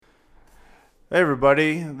Hey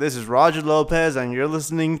everybody, this is Roger Lopez and you're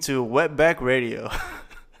listening to Wetback Radio.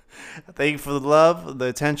 Thank you for the love, the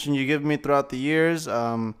attention you give me throughout the years.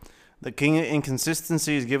 The King of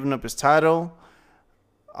Inconsistency is giving up his title,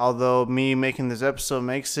 although me making this episode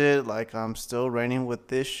makes it like I'm still reigning with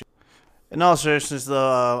this shit. In all seriousness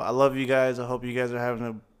though, I love you guys. I hope you guys are having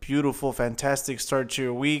a beautiful, fantastic start to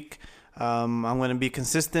your week. I'm going to be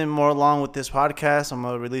consistent more along with this podcast. I'm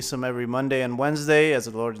going to release them every Monday and Wednesday as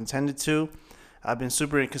the Lord intended to. I've been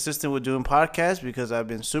super inconsistent with doing podcasts because I've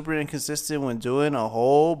been super inconsistent when doing a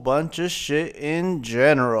whole bunch of shit in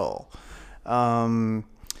general. Haven't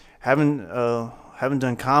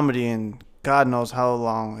done comedy in God knows how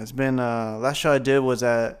long. It's been last show I did was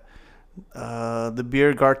at the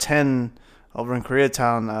Beer Garten over in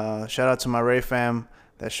Koreatown. Shout out to my Ray fam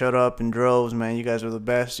that showed up in droves, man. You guys are the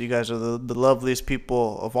best. You guys are the loveliest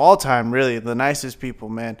people of all time, really. The nicest people,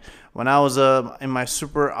 man. When I was in my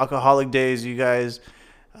super alcoholic days, you guys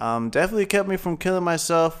definitely kept me from killing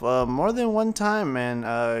myself more than one time, man.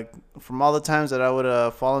 From all the times that I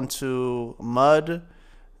would fall into mud,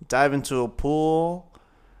 dive into a pool,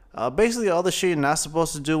 basically all the shit you're not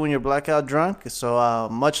supposed to do when you're blackout drunk. So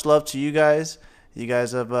much love to you guys. You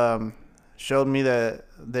guys have showed me that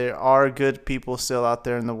there are good people still out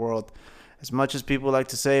there in the world. As much as people like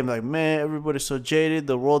to say, like, man, everybody's so jaded,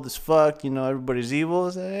 the world is fucked, everybody's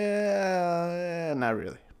evil. Yeah, not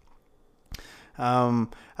really. I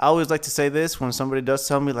always like to say this when somebody does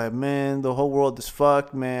tell me, like, man, the whole world is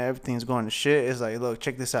fucked, man, everything's going to shit. It's like, look,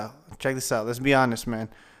 check this out. Let's be honest, man.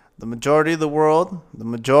 The majority of the world,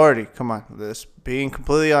 come on, let's being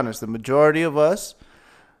completely honest, the majority of us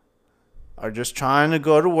are just trying to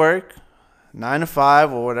go to work, 9 to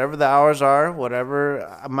 5 or whatever the hours are, whatever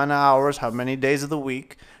amount of hours, how many days of the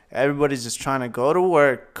week. Everybody's just trying to go to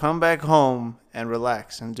work, come back home, and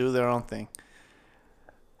relax and do their own thing.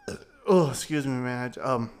 Oh, excuse me, man.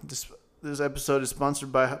 This episode is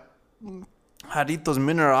sponsored by Jarritos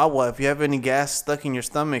Mineral Agua. If you have any gas stuck in your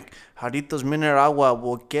stomach, Jarritos Mineral Agua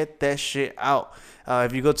will get that shit out.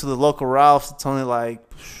 If you go to the local Ralph's, it's only like,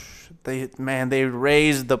 they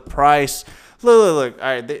raised the price. Look. All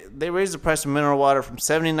right, they raised the price of mineral water from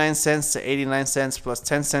 79 cents to 89 cents plus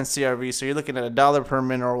 10 cents CRV. So you're looking at $1 per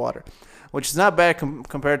mineral water, which is not bad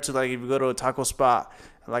compared to like if you go to a taco spot,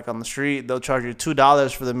 like on the street, they'll charge you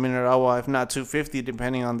 $2 for the mineral agua, if not $2.50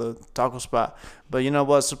 depending on the taco spot. But you know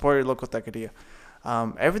what? Support your local taqueria.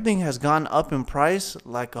 Everything has gone up in price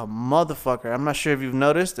like a motherfucker. I'm not sure if you've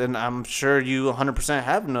noticed, and I'm sure you 100%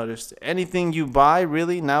 have noticed. Anything you buy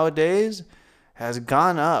really nowadays has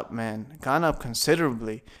gone up, man. Gone up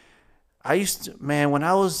considerably. When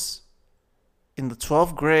I was in the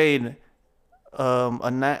 12th grade,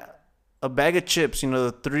 a bag of chips,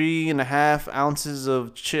 the 3.5 ounces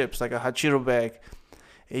of chips, like a Hachiro bag,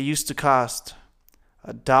 it used to cost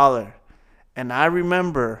 $1. And I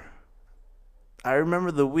remember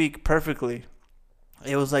the week perfectly.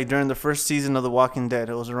 It was like during the first season of The Walking Dead.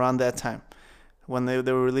 It was around that time when they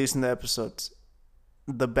were releasing the episodes.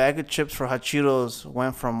 The bag of chips for Hachiros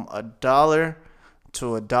went from $1 to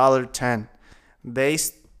 $1.10.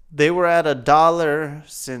 They were at $1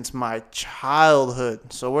 since my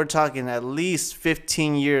childhood. So we're talking at least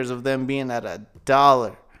 15 years of them being at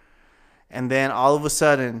 $1. And then all of a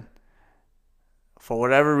sudden, for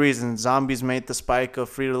whatever reason, zombies made the spike of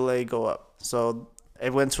Frito-Lay go up. So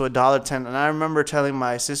it went to $1.10. And I remember telling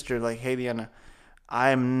my sister, like, hey, Diana,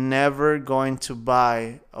 I am never going to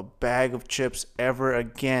buy a bag of chips ever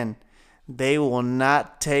again. They will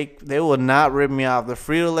not rip me off. The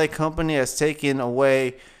Frito-Lay company has taken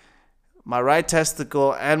away my right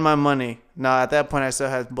testicle and my money. Now, at that point, I still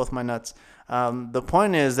had both my nuts. The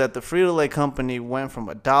point is that the Frito-Lay company went from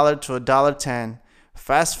 $1 to $1.10.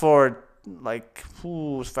 Fast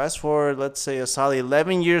forward, let's say a solid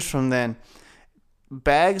 11 years from then.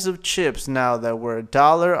 Bags of chips now that were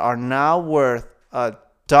 $1 are now worth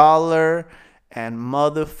 $1 and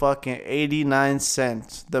motherfucking 89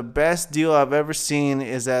 cents. The best deal I've ever seen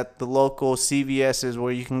is at the local CVS's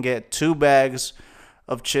where you can get 2 bags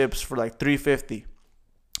of chips for like $3.50.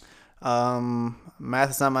 Math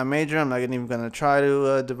is not my major. I'm not even gonna try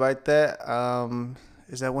to divide that.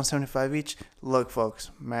 Is that $1.75 each? Look,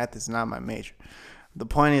 folks, math is not my major. The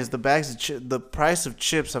point is the price of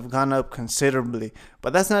chips have gone up considerably.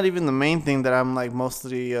 But that's not even the main thing that I'm like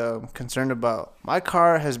mostly concerned about. My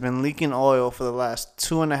car has been leaking oil for the last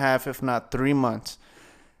 2.5, if not 3 months.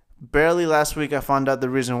 Barely last week I found out the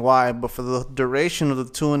reason why, but for the duration of the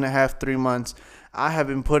 2.5, 3 months, I have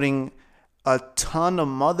been putting a ton of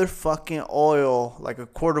motherfucking oil, like a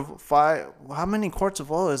quart of 5. How many quarts of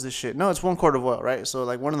oil is this shit? No, it's 1 quart of oil, right? So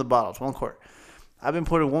like one of the bottles, 1 quart. I've been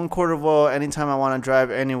putting 1 quart of oil anytime I want to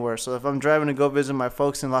drive anywhere. So if I'm driving to go visit my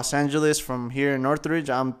folks in Los Angeles from here in Northridge,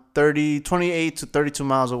 I'm 28 to 32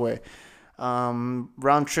 miles away.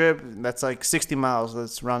 Round trip, that's like 60 miles.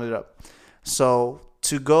 Let's round it up. So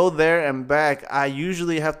to go there and back, I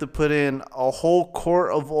usually have to put in a whole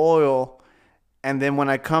quart of oil. And then when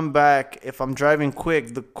I come back, if I'm driving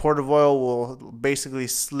quick, the quart of oil will basically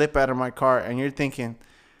slip out of my car. And you're thinking,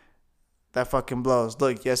 that fucking blows.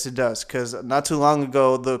 Look, yes, it does. Because not too long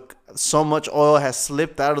ago, so much oil has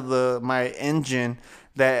slipped out of my engine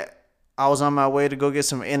that I was on my way to go get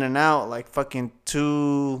some In-N-Out, like fucking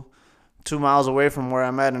 2 miles away from where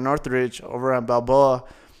I'm at in Northridge, over at Balboa.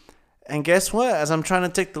 And guess what? As I'm trying to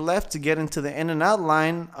take the left to get into the In-N-Out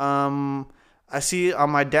line, I see on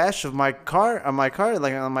my dash of my car,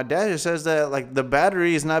 like on my dash, it says that like the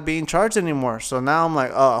battery is not being charged anymore. So now I'm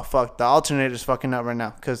like, oh fuck, the alternator is fucking up right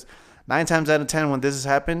now. Because 9 times out of 10, when this has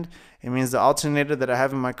happened, it means the alternator that I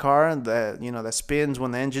have in my car, that spins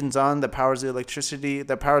when the engine's on, that powers the electricity,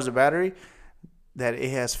 that powers the battery, that it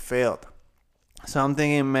has failed. So I'm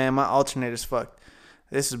thinking, man, my alternator's fucked.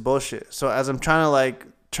 This is bullshit. So as I'm trying to like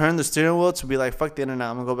turn the steering wheel to be like, fuck the internet,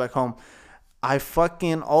 I'm gonna go back home, I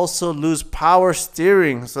fucking also lose power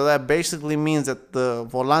steering. So that basically means that the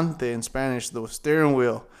volante in Spanish, the steering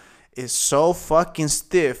wheel, is so fucking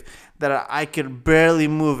stiff that I could barely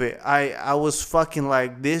move it. I was fucking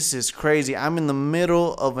like, this is crazy. I'm in the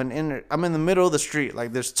middle of the street.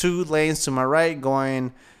 Like there's 2 lanes to my right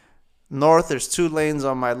going north, there's 2 lanes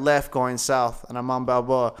on my left going south, and I'm on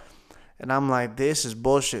Balboa. And I'm like, this is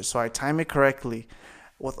bullshit. So I time it correctly.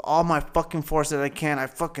 With all my fucking force that I can, I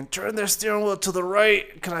fucking turn their steering wheel to the right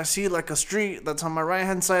because I see like a street that's on my right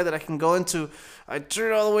hand side that I can go into. I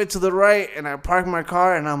turn all the way to the right and I park my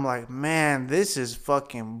car, and I'm like, man, this is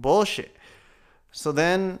fucking bullshit. So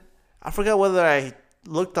then I forgot whether I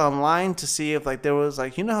looked online to see if like there was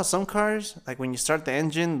like, you know how some cars, like when you start the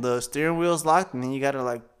engine, the steering wheel's locked and then you gotta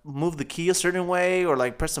like move the key a certain way, or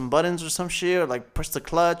like press some buttons or some shit, or like press the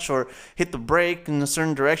clutch or hit the brake in a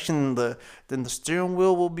certain direction, then the steering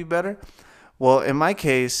wheel will be better. Well, in my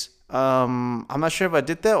case, I'm not sure if I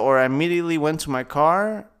did that or I immediately went to my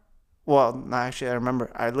car. Well, no, actually, I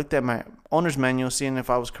remember. I looked at my owner's manual, seeing if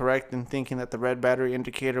I was correct and thinking that the red battery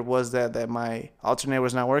indicator was that my alternator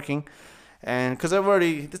was not working. And because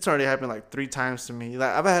it's already happened like 3 times to me. Like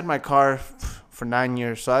I've had my car for 9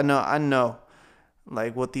 years, so I know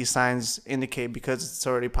like what these signs indicate because it's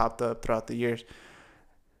already popped up throughout the years.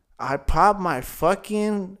 I popped my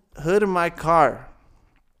fucking hood of my car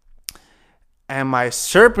and my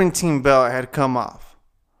serpentine belt had come off.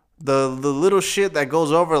 The little shit that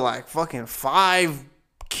goes over like fucking 5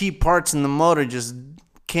 key parts in the motor just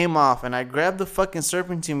came off, and I grabbed the fucking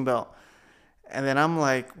serpentine belt. And then I'm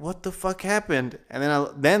like, what the fuck happened?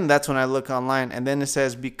 And then that's when I look online, and then it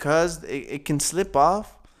says because it can slip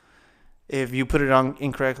off if you put it on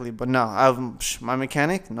incorrectly. But no, my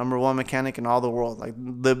mechanic, #1 mechanic in all the world, like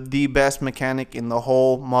the best mechanic in the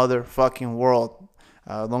whole motherfucking world.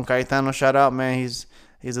 Don Caetano, shout out, man.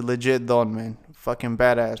 He's a legit don, man. Fucking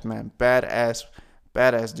badass, man.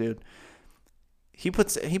 Badass dude. He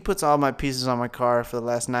puts all my pieces on my car for the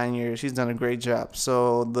last 9 years. He's done a great job.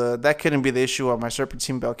 So that couldn't be the issue where my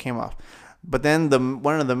serpentine belt came off. But then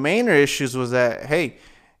one of the mainer issues was that, hey,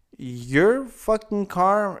 your fucking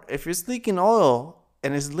car, if it's leaking oil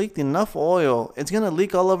and it's leaked enough oil, it's gonna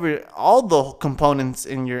leak all over all the components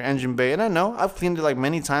in your engine bay. And I know I've cleaned it like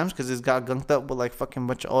many times because it's got gunked up with like fucking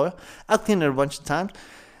bunch of oil. I've cleaned it a bunch of times.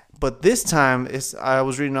 But this time, I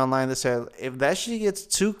was reading online that said if that shit gets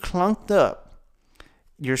too clunked up,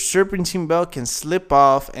 your serpentine belt can slip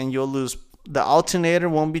off and you'll lose. The alternator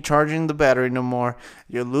won't be charging the battery no more.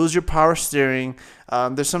 You'll lose your power steering.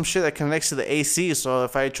 There's some shit that connects to the AC. So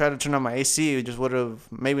if I tried to turn on my AC, it just would have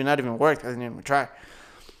maybe not even worked. I didn't even try.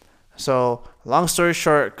 So long story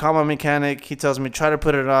short, call my mechanic. He tells me try to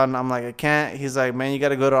put it on. I'm like, I can't. He's like, man, you got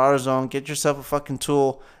to go to AutoZone. Get yourself a fucking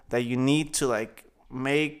tool that you need to like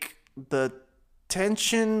make the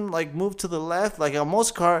tension like move to the left. Like on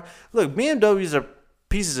most car, look, BMWs are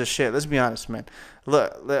pieces of shit. Let's be honest, man.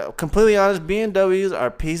 Look, completely honest, BMWs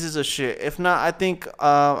are pieces of shit. If not, I think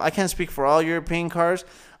I can't speak for all European cars,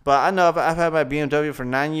 but I know I've had my BMW for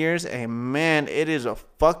 9 years, and man, it is a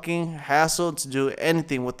fucking hassle to do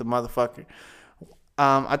anything with the motherfucker.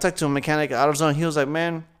 I talked to a mechanic at AutoZone. He was like,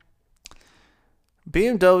 man,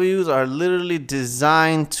 BMWs are literally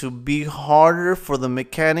designed to be harder for the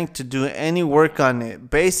mechanic to do any work on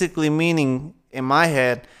it. Basically meaning, in my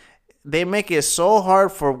head, they make it so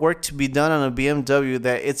hard for work to be done on a BMW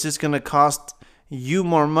that it's just going to cost you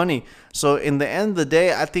more money. So in the end of the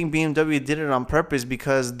day, I think BMW did it on purpose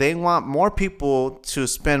because they want more people to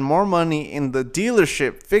spend more money in the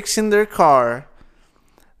dealership fixing their car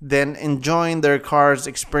than enjoying their car's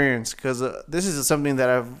experience. Because this is something that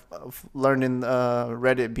I've learned in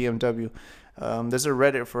Reddit BMW. There's a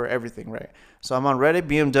Reddit for everything, right? So I'm on Reddit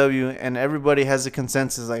BMW, and everybody has a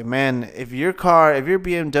consensus like, man, if your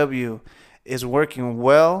BMW is working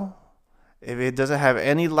well, if it doesn't have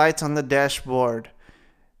any lights on the dashboard,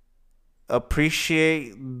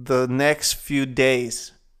 appreciate the next few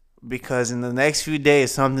days, because in the next few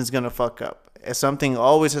days something's gonna fuck up. Something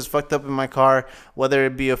always has fucked up in my car, whether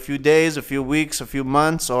it be a few days, a few weeks, a few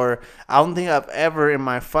months, or I don't think I've ever in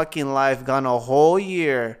my fucking life gone a whole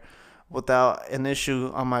year without an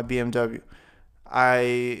issue on my BMW.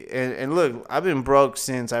 And look, I've been broke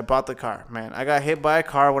since I bought the car, man. I got hit by a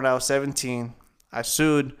car when I was 17. I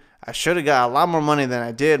sued. I should have got a lot more money than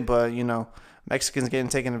I did, but Mexicans getting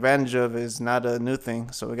taken advantage of is not a new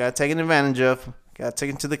thing. So we got taken advantage of, got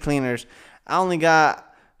taken to the cleaners. I only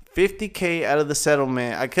got $50K out of the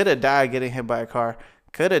settlement. I could have died getting hit by a car.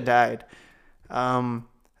 Could have died. Got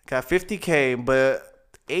 $50K, but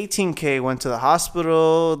 $18K went to the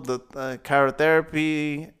hospital, the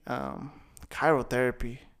chirotherapy.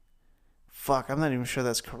 Chirotherapy. Fuck, I'm not even sure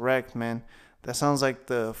that's correct, man. That sounds like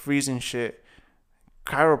the freezing shit.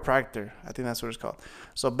 Chiropractor. I think that's what it's called.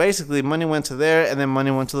 So basically, money went to there, and then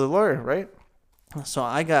money went to the lawyer, right? So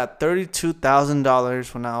I got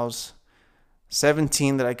 $32,000 when I was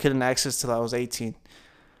 17 that I couldn't access till I was 18.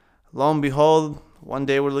 Lo and behold, one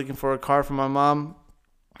day we're looking for a car for my mom.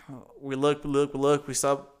 We look.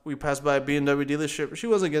 We passed by a BMW dealership. She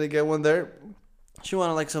wasn't gonna get one there. She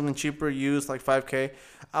wanted like something cheaper, used, like $5K.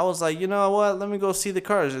 I was like, you know what? Let me go see the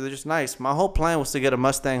cars. They're just nice. My whole plan was to get a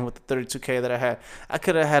Mustang with the $32K that I had. I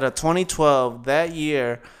could have had a 2012 that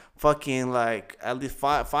year, fucking like at least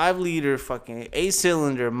 5-liter fucking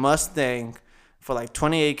 8-cylinder Mustang for like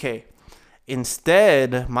 $28K.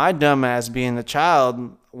 Instead, my dumbass, being a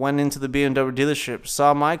child, went into the BMW dealership,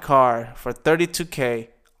 saw my car for $32K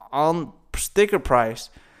on sticker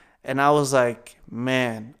price, and I was like,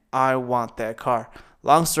 man, I want that car.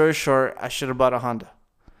 Long story short, I should have bought a Honda,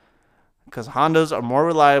 because Hondas are more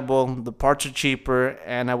reliable, the parts are cheaper,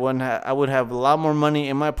 and I would have a lot more money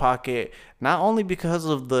in my pocket, not only because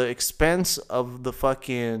of the expense of the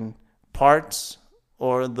fucking parts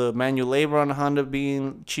or the manual labor on a Honda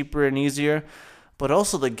being cheaper and easier, but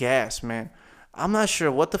also the gas, man. I'm not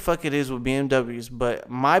sure what the fuck it is with BMWs, but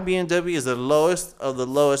my BMW is the lowest of the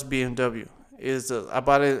lowest BMW. I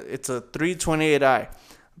bought it. It's a 328i.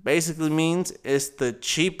 Basically means it's the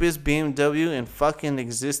cheapest BMW in fucking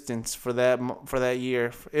existence for that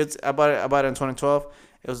year. I bought it in 2012.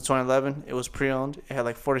 It was 2011. It was pre-owned. It had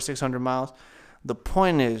like 4,600 miles. The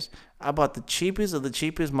point is, I bought the cheapest of the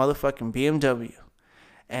cheapest motherfucking BMW.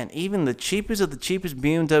 And even the cheapest of the cheapest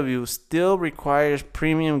BMW still requires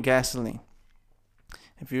premium gasoline.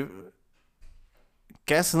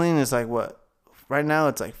 Gasoline is like what? Right now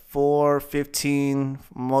it's like $4.15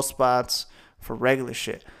 most spots for regular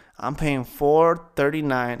shit. I'm paying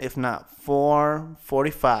 $4.39, if not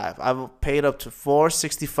 $4.45. I've paid up to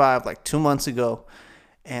 $4.65 like 2 months ago,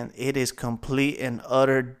 and it is complete and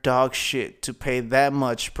utter dog shit to pay that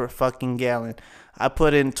much per fucking gallon. I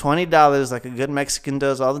put in $20 like a good Mexican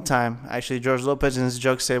does all the time. Actually, Roger Lopez in his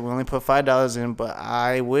joke said we only put $5 in, but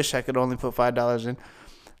I wish I could only put $5 in,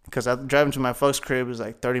 because driving to my folks' crib is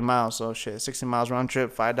like 30 miles, so shit, 60 miles round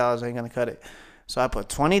trip, $5 ain't gonna cut it. So I put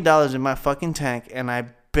 $20 in my fucking tank, and I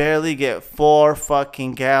barely get 4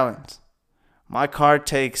 fucking gallons. My car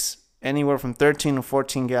takes anywhere from 13 to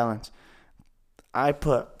 14 gallons. I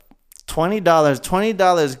put $20.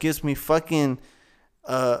 $20 gives me fucking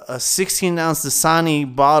a 16-ounce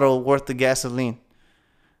Dasani bottle worth of gasoline.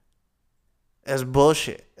 That's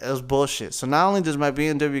bullshit. That was bullshit. So not only does my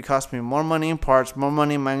BMW cost me more money in parts, more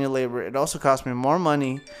money in manual labor, it also cost me more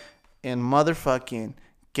money in motherfucking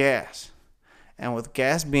gas. And with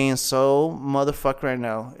gas being so motherfucker right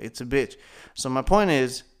now, it's a bitch. So my point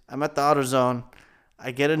is, I'm at the AutoZone. I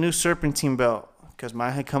get a new serpentine belt because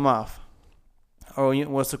mine had come off.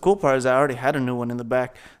 What's the cool part is I already had a new one in the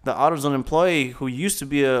back. The AutoZone employee who used to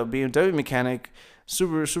be a BMW mechanic,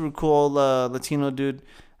 super cool Latino dude.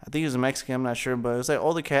 I think he was a Mexican, I'm not sure, but it was like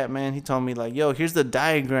older cat, man. He told me like, yo, here's the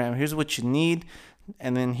diagram. Here's what you need.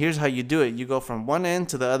 And then here's how you do it. You go from one end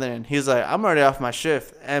to the other end. He's like, I'm already off my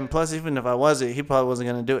shift. And plus, even if I wasn't, he probably wasn't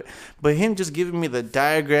going to do it. But him just giving me the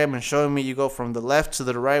diagram and showing me you go from the left to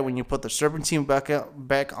the right when you put the serpentine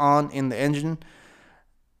back on in the engine,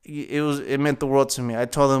 it meant the world to me. I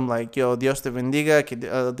told him like, yo, Dios te bendiga, que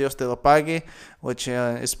Dios te lo pague, which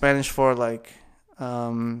is Spanish for like,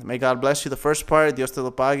 May God bless you. The first part, Dios te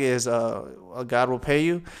lo pague, is God will pay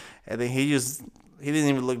you. And then he didn't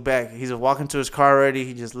even look back. He just walking to his car already.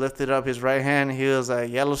 He just lifted up his right hand. He was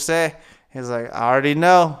like, "Ya lo sé." He's like, "I already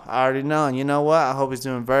know. And you know what? I hope he's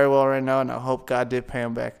doing very well right now, and I hope God did pay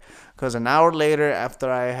him back. Because an hour later, after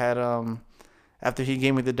he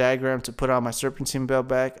gave me the diagram to put on my serpentine belt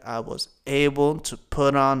back, I was able to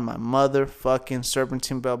put on my motherfucking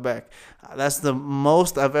serpentine belt back. That's the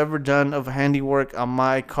most I've ever done of handiwork on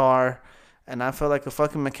my car. And I felt like a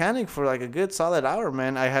fucking mechanic for like a good solid hour,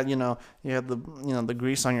 man. I had, you had the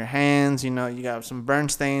grease on your hands, you got some burn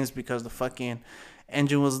stains because the fucking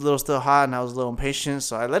engine was a little still hot and I was a little impatient.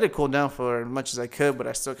 So I let it cool down for as much as I could, but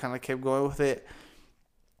I still kind of kept going with it.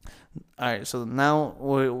 All right, so now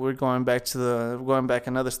we're going back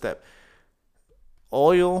another step.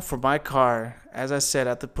 Oil for my car, as I said,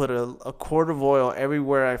 I have to put a quart of oil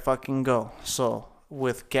everywhere I fucking go. So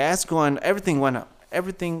with gas going, everything went up.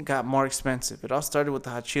 Everything got more expensive. It all started with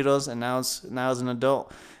the hot Cheetos, and now as an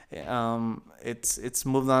adult, it's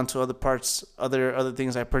moved on to other parts, other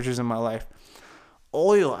things I purchased in my life.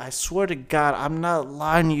 Oil, I swear to God, I'm not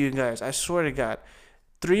lying to you guys. I swear to God.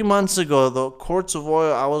 3 months ago, the quarts of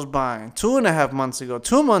oil I was buying, 2.5 months ago,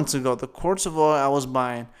 2 months ago, the quarts of oil I was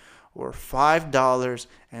buying were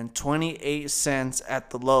 $5.28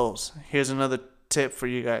 at the Lowe's. Here's another tip for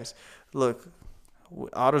you guys. Look,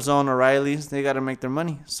 AutoZone, O'Reilly's, they got to make their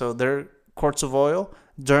money. So their quarts of oil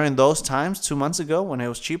during those times, 2 months ago when it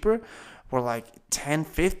was cheaper, were like $10,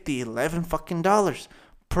 $50, $11 fucking dollars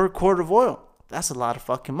per quart of oil. That's a lot of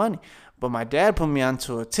fucking money. But my dad put me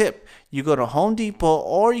onto a tip. You go to Home Depot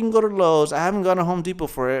or you can go to Lowe's. I haven't gone to Home Depot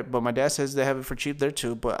for it, but my dad says they have it for cheap there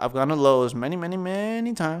too. But I've gone to Lowe's many, many,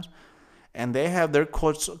 many times, and they have their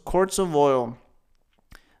quarts of oil.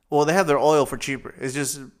 Well, they have their oil for cheaper. It's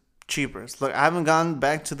just cheaper. Look, I haven't gone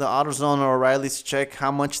back to the AutoZone or O'Reilly's to check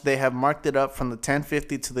how much they have marked it up from the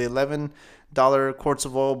 $10.50 to the $11 quarts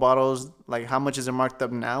of oil bottles. Like, how much is it marked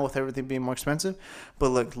up now with everything being more expensive? But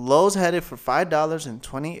look, Lowe's had it for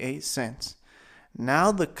 $5.28.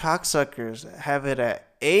 Now the cocksuckers have it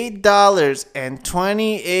at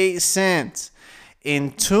 $8.28.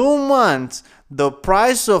 In 2 months, the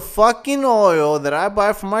price of fucking oil that I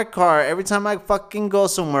buy for my car every time I fucking go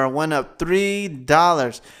somewhere went up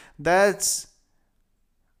 $3. That's,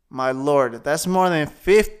 my lord, that's more than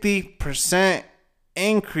 50%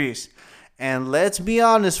 increase. And let's be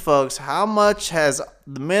honest, folks, how much has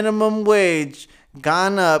the minimum wage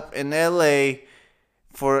gone up in LA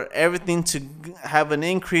for everything to have an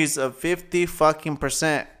increase of 50 fucking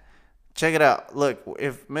percent? Check it out. Look,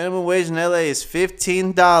 if minimum wage in LA is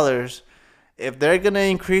 $15, if they're going to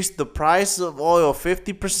increase the price of oil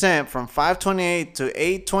 50% from $5.28 to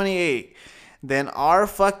 $8.28, then our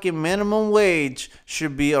fucking minimum wage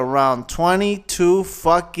should be around $22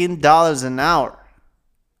 fucking dollars an hour.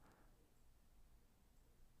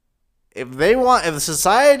 If the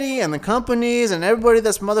society and the companies and everybody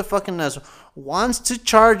that's motherfucking us wants to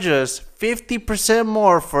charge us 50%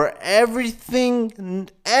 more for everything,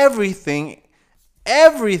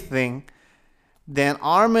 then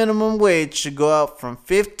our minimum wage should go up from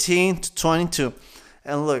 15 to 22.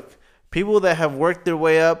 And look, people that have worked their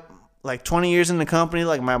way up like 20 years in the company,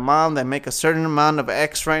 like my mom, that make a certain amount of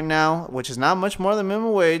X right now, which is not much more than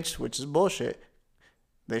minimum wage, which is bullshit.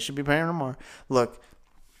 They should be paying her more. Look,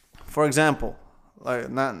 for example, like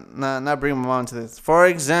not bringing my mom to this. For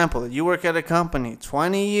example, you work at a company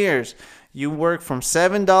 20 years. You work from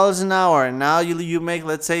 $7 an hour, and now you make,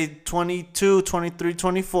 let's say, 22, 23,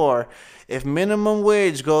 24. If minimum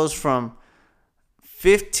wage goes from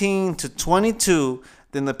 15 to 22,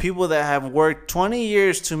 then the people that have worked 20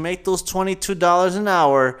 years to make those $22 an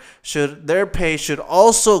hour, their pay should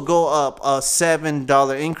also go up a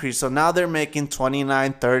 $7 increase. So now they're making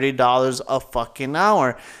 $29, $30 a fucking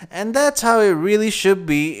hour. And that's how it really should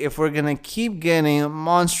be if we're going to keep getting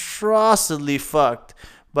monstrosely fucked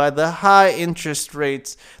by the high interest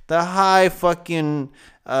rates, the high fucking,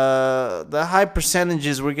 the high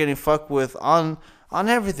percentages we're getting fucked with on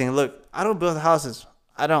everything. Look, I don't build houses.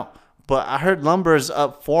 I don't. But I heard lumber is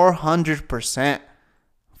up 400%.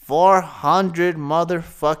 400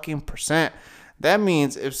 motherfucking percent. That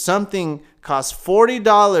means if something costs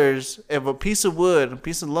 $40, if a piece of wood, a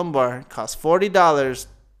piece of lumber costs $40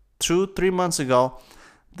 3 months ago,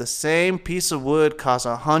 the same piece of wood costs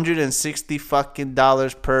 $160 fucking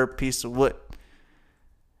dollars per piece of wood.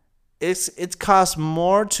 It costs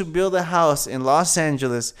more to build a house in Los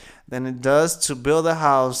Angeles than it does to build a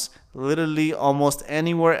house literally almost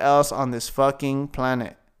anywhere else on this fucking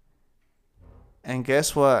planet. And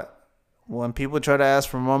guess what? When people try to ask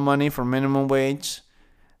for more money for minimum wage,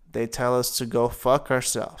 They tell us to go fuck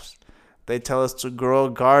ourselves. They tell us to grow a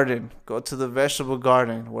garden, go to the vegetable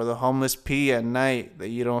garden where the homeless pee at night that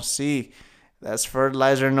you don't see. That's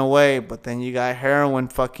fertilizer in a way, but then you got heroin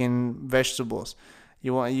fucking vegetables.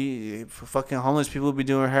 You fucking homeless people be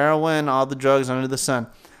doing heroin, all the drugs under the sun.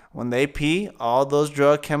 When they pee, all those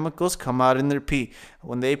drug chemicals come out in their pee.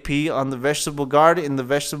 When they pee on the vegetable garden, in the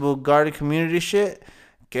vegetable garden community shit,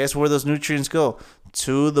 guess where those nutrients go?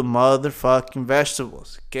 To the motherfucking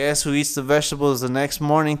vegetables. Guess who eats the vegetables the next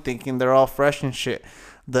morning thinking they're all fresh and shit?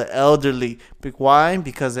 The elderly. Why?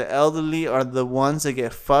 Because the elderly are the ones that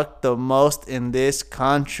get fucked the most in this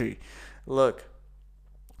country. Look,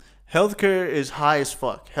 healthcare is high as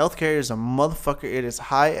fuck. Healthcare is a motherfucker. It is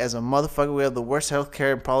high as a motherfucker. We have the worst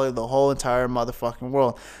healthcare in probably the whole entire motherfucking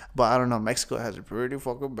world. But I don't know. Mexico has it pretty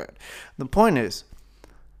fucking bad. The point is,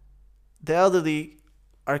 the elderly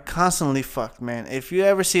are constantly fucked, man. If you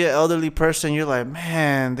ever see an elderly person, you're like,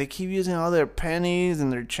 man, they keep using all their pennies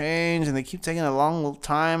and their change, and they keep taking a long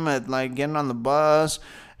time at like getting on the bus,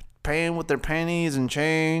 paying with their pennies and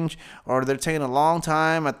change, or they're taking a long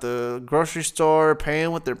time at the grocery store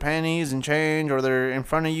paying with their pennies and change, or they're in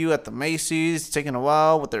front of you at the Macy's taking a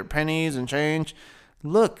while with their pennies and change.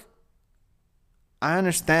 Look, I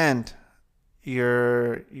understand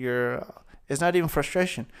your it's not even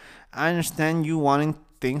frustration. I understand you wanting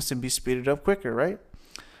things to be speeded up quicker, right?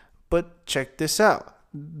 But check this out.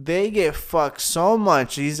 They get fucked so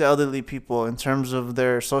much, these elderly people, in terms of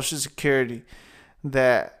their social security,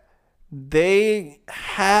 that they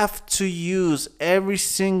have to use every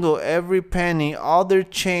penny, all their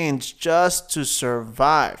change just to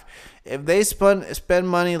survive. If they spend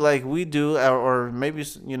money like we do, or maybe,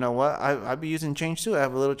 you know what, I be using change too. I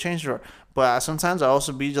have a little change drawer. But sometimes I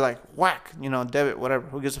also be like, whack, debit, whatever.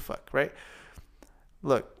 Who gives a fuck, right?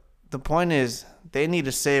 Look, the point is, they need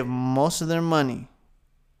to save most of their money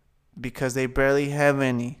because they barely have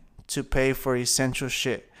any to pay for essential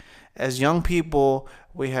shit. As young people,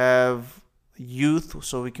 we have youth,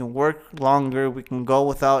 so we can work longer. We can go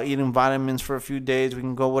without eating vitamins for a few days. We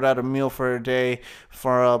can go without a meal for a day.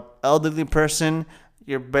 For an elderly person,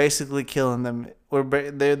 you're basically killing them.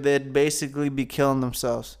 They'd basically be killing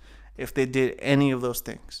themselves if they did any of those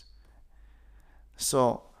things.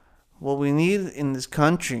 So what we need in this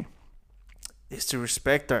country is to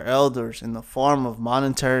respect our elders in the form of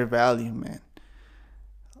monetary value, man.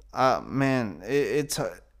 It's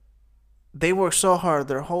they work so hard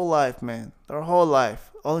their whole life, man. Their whole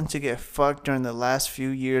life, only to get fucked during the last few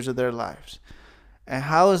years of their lives. And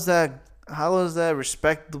how is that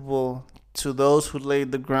respectable to those who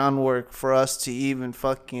laid the groundwork for us to even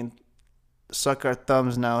fucking suck our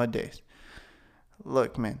thumbs nowadays?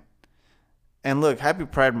 Look, man. And look, happy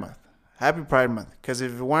Pride Month. Happy Pride Month. Because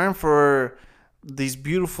if it weren't for these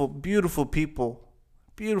beautiful, beautiful people,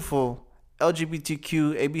 beautiful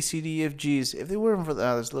LGBTQ, ABCDEFGs, if they weren't for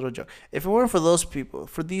this little joke, if it weren't for those people,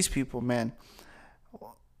 for these people, man,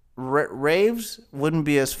 raves wouldn't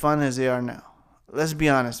be as fun as they are now. Let's be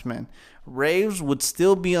honest, man. Raves would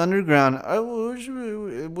still be underground,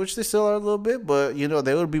 which they still are a little bit, but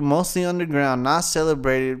they would be mostly underground, not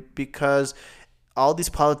celebrated, because all these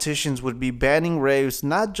politicians would be banning raves,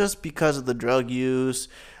 not just because of the drug use,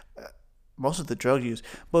 most of the drug use,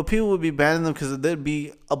 but people would be banning them because there'd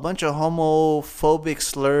be a bunch of homophobic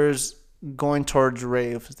slurs going towards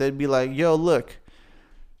raves. They'd be like, yo, look,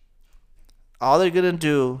 all they're going to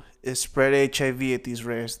do is spread HIV at these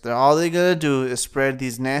raves. All they're going to do is spread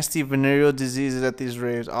these nasty venereal diseases at these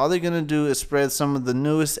raves. All they're going to do is spread some of the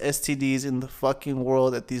newest STDs in the fucking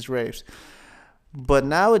world at these raves. But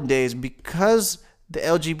nowadays, because the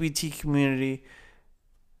LGBT community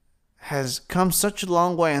has come such a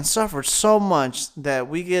long way and suffered so much, that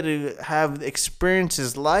we get to have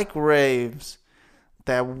experiences like raves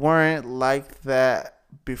that weren't like that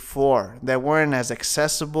before, that weren't as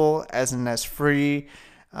accessible, as free.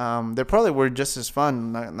 They probably were just as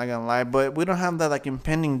fun, not gonna lie, but we don't have that like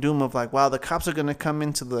impending doom of like, wow, the cops are gonna come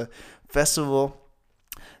into the festival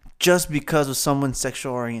just because of someone's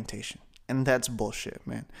sexual orientation. And that's bullshit,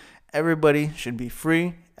 man. Everybody should be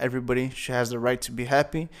free. Everybody has the right to be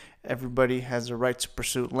happy. Everybody has the right to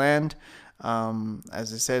pursue land.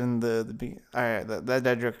 As I said in the beginning. All right,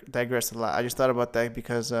 that digressed a lot. I just thought about that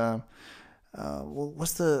because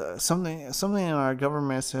what's the something in our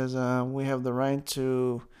government says we have the right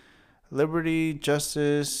to liberty,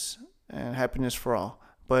 justice, and happiness for all.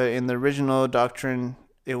 But in the original doctrine,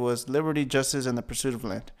 it was liberty, justice, and the pursuit of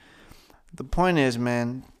land. The point is,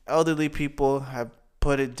 man, elderly people have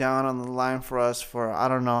put it down on the line for us for I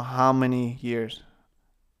don't know how many years.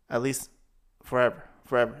 At least forever.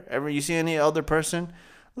 Ever you see any elder person,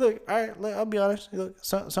 Look, all right, look, I'll be honest. Look,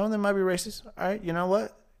 some of them might be racist. All right, you know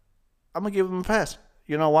what? I'm gonna give them a pass.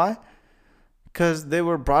 You know why? Because they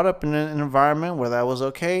were brought up in an environment where that was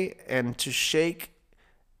okay, and to shake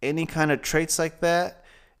any kind of traits like that,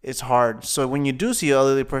 it's hard. So when you do see an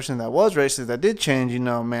elderly person that was racist that did change,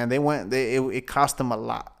 man, it cost them a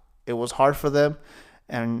lot. It was hard for them,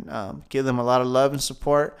 and give them a lot of love and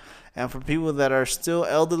support. And for people that are still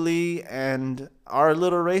elderly and are a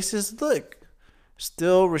little racist, look,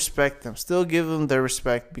 still respect them. Still give them their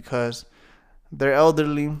respect because they're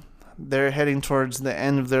elderly. They're heading towards the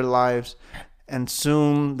end of their lives. And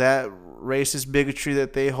soon that racist bigotry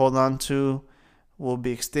that they hold on to will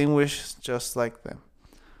be extinguished just like them.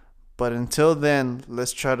 But until then,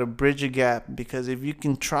 let's try to bridge a gap. Because if you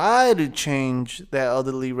can try to change that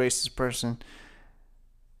elderly racist person,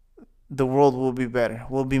 the world will be better.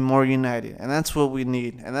 We'll be more united. And that's what we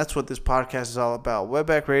need. And that's what this podcast is all about.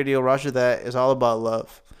 Webback Radio, Roger That, is all about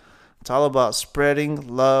love. It's all about spreading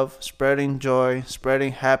love, spreading joy,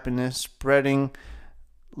 spreading happiness, spreading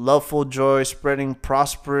loveful joy, spreading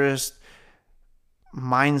prosperous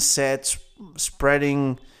mindsets,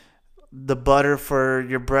 spreading the butter for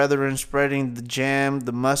your brethren, spreading the jam,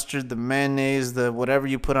 the mustard, the mayonnaise, the whatever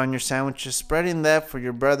you put on your sandwiches, spreading that for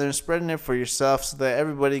your brethren, spreading it for yourself so that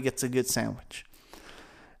everybody gets a good sandwich.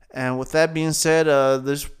 And with that being said,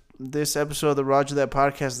 this episode of the Roger That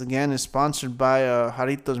podcast again is sponsored by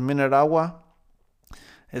Jarritos Mineral Agua.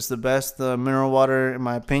 It's the best mineral water in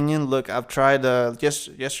my opinion. Look, I've tried.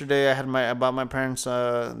 Yesterday I bought my parents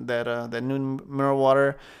that new mineral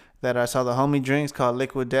water that I saw the homie drinks called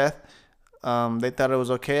Liquid Death. They thought it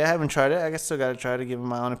was okay. I haven't tried it. I guess still gotta try to give it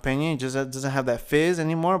my own opinion. It just doesn't have that fizz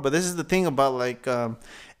anymore. But this is the thing about like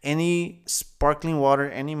any sparkling water,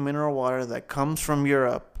 any mineral water that comes from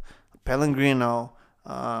Europe, Pellegrino,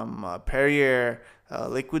 Perrier,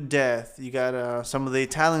 Liquid Death. You got some of the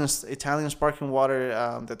Italian sparkling water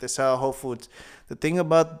that they sell at Whole Foods. The thing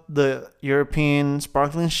about the European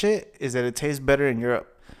sparkling shit is that it tastes better in Europe.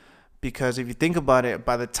 Because if you think about it,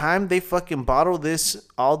 by the time they fucking bottle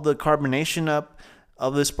all the carbonation up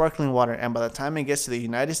of the sparkling water, and by the time it gets to the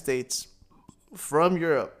United States from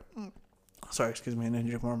Europe, sorry, excuse me, I need to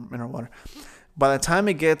drink more mineral water. By the time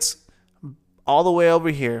it gets all the way over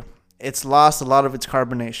here, it's lost a lot of its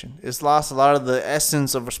carbonation. It's lost a lot of the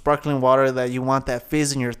essence of a sparkling water that you want that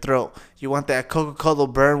fizz in your throat. You want that Coca-Cola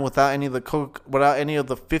burn without any of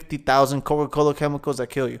the 50,000 Coca-Cola chemicals that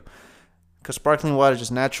kill you. Because sparkling water is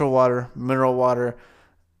just natural water, mineral water,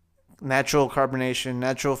 natural carbonation,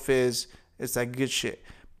 natural fizz. It's that good shit.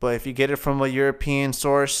 But if you get it from a European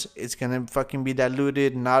source, it's going to fucking be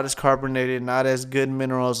diluted, not as carbonated, not as good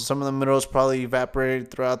minerals. Some of the minerals probably evaporated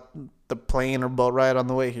throughout the plane or boat ride on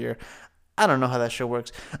the way here. I don't know how that shit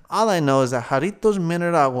works. All I know is that Jarritos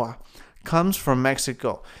Mineral Agua comes from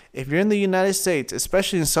Mexico. If you're in the United States,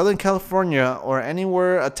 especially in Southern California or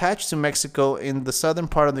anywhere attached to Mexico in the southern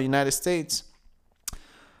part of the United States,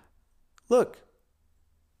 look,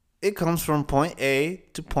 it comes from point A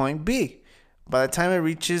to point B. By the time it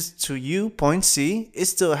reaches to you, point C, it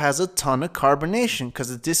still has a ton of carbonation because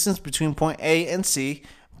the distance between point A and C,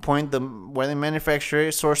 where they manufacture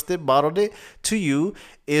it, sourced it, bottled it, to you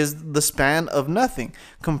is the span of nothing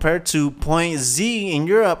compared to point Z in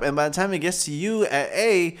Europe. And by the time it gets to you at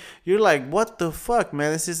A, you're like, what the fuck,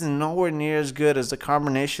 man? This isn't nowhere near as good as the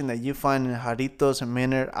carbonation that you find in Jarritos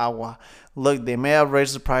Mineral Agua. Look, they may have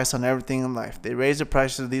raised the price on everything in life. They raised the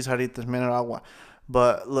prices of these Jarritos Mineral Agua.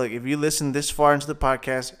 But look, if you listen this far into the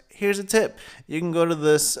podcast, here's a tip. You can go to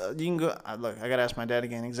this. Look, I gotta ask my dad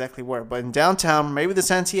again exactly where. But in downtown, maybe the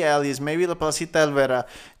Santee Alleys, maybe La Placita Alvera,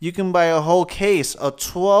 you can buy a whole case, a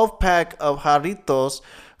 12-pack of Jarritos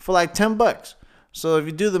for like $10. So if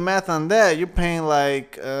you do the math on that, you're paying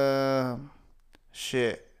like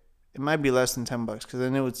shit. It might be less than $10 because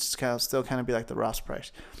then it would still kind of be like the Ross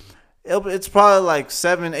price. It's probably like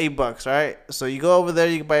 $7-8, right? So you go over there,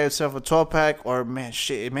 you can buy yourself a 12-pack, or man,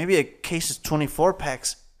 shit, maybe a case is 24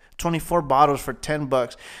 packs, 24 bottles for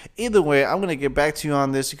 $10. Either way, I'm gonna get back to you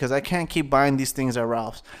on this because I can't keep buying these things at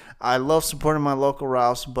Ralph's. I love supporting my local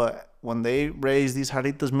Ralph's, but when they raise these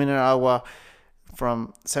Jarritos Mineral Agua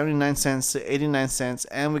from 79 cents to 89 cents,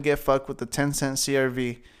 and we get fucked with the 10-cent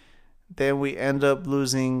CRV, then we end up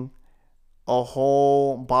losing a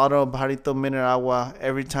whole bottle of Jarrito Mineral Agua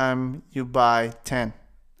every time you buy 10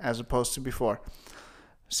 as opposed to before.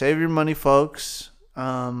 Save your money, folks.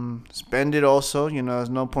 Spend it also. There's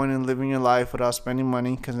no point in living your life without spending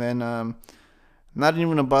money because then not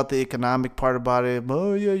even about the economic part about it. But,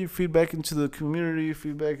 oh, yeah, you feed back into the community. You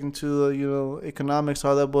feed back into, economics,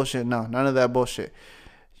 all that bullshit. No, none of that bullshit.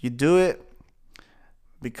 You do it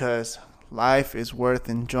because life is worth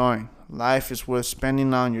enjoying. Life is worth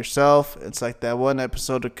spending on yourself. It's like that one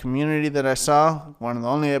episode of Community that I saw, one of the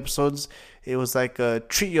only episodes. It was like a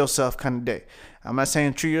treat yourself kind of day. I'm not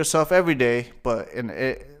saying treat yourself every day, but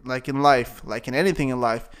like in life, like in anything in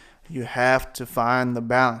life, you have to find the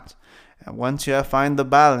balance. And once you have find the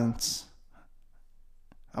balance,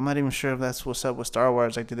 I'm not even sure if that's what's up with Star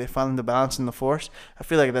Wars. Like, do they find the balance in the Force? I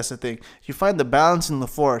feel like that's the thing. You find the balance in the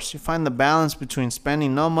Force. You find the balance between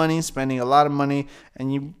spending no money, spending a lot of money,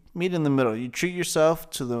 and you meet in the middle. You treat yourself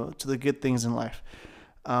to the good things in life.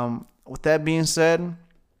 With that being said,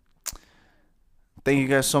 thank you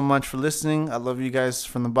guys so much for listening. I love you guys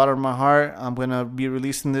from the bottom of my heart. I'm going to be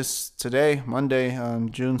releasing this today, Monday,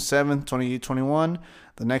 on June 7th, 2021.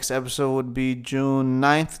 The next episode would be June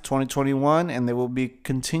 9th, 2021, and they will be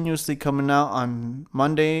continuously coming out on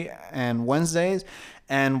Monday and Wednesdays.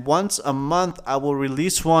 And once a month, I will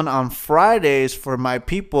release one on Fridays for my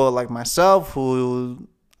people like myself who,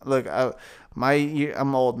 look,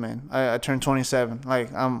 I'm old, man. I turned 27.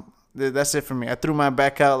 That's it for me. I threw my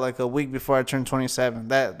back out like a week before I turned 27.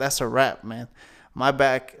 That's a wrap, man. I'm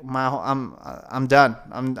done.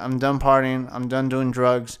 I'm done partying. I'm done doing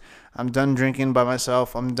drugs. I'm done drinking by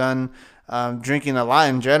myself. I'm done drinking a lot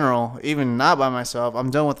in general, even not by myself. I'm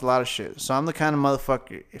done with a lot of shit. So I'm the kind of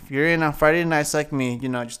motherfucker. If you're in on Friday nights like me,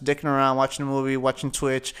 just dicking around, watching a movie, watching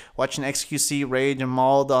Twitch, watching XQC rage and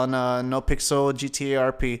mauled on No Pixel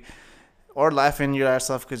GTA RP, or laughing your ass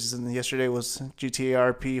off because yesterday was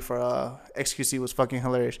GTA RP for XQC was fucking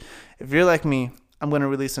hilarious. If you're like me, I'm going to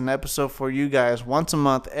release an episode for you guys once a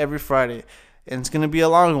month, every Friday. And it's going to be a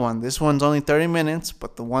long one. This one's only 30 minutes,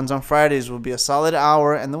 but the ones on Fridays will be a solid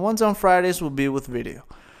hour, and the ones on Fridays will be with video.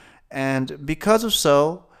 And because of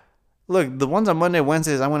so, look, the ones on Monday,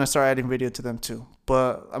 Wednesdays, I'm going to start adding video to them too.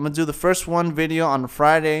 But I'm going to do the first one video on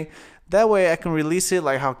Friday. That way I can release it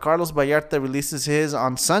like how Carlos Vallarta releases his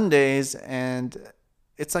on Sundays, and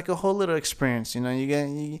it's like a whole little experience. You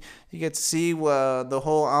get to see the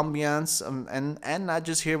whole ambiance, and not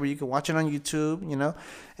just here, but you can watch it on YouTube.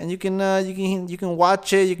 And you can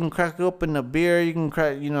watch it. You can crack open a beer. You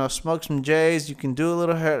can smoke some J's. You can do a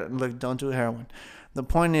little look, don't do heroin. The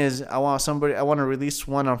point is, I want to release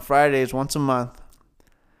one on Fridays once a month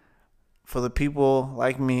for the people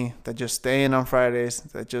like me that just stay in on Fridays,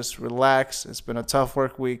 that just relax. It's been a tough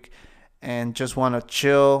work week, and just want to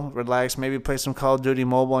chill, relax, maybe play some Call of Duty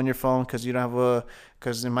Mobile on your phone because you don't have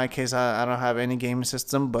because in my case, I don't have any gaming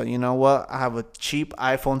system. But you know what? I have a cheap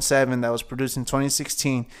iPhone 7 that was produced in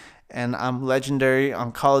 2016, and I'm legendary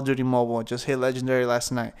on Call of Duty Mobile. Just hit legendary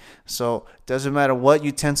last night. So it doesn't matter what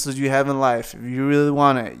utensils you have in life. If you really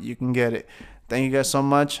want it, you can get it. Thank you guys so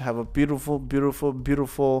much. Have a beautiful, beautiful,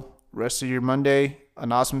 beautiful rest of your Monday,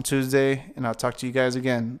 an awesome Tuesday, and I'll talk to you guys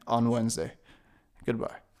again on Wednesday.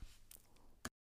 Goodbye.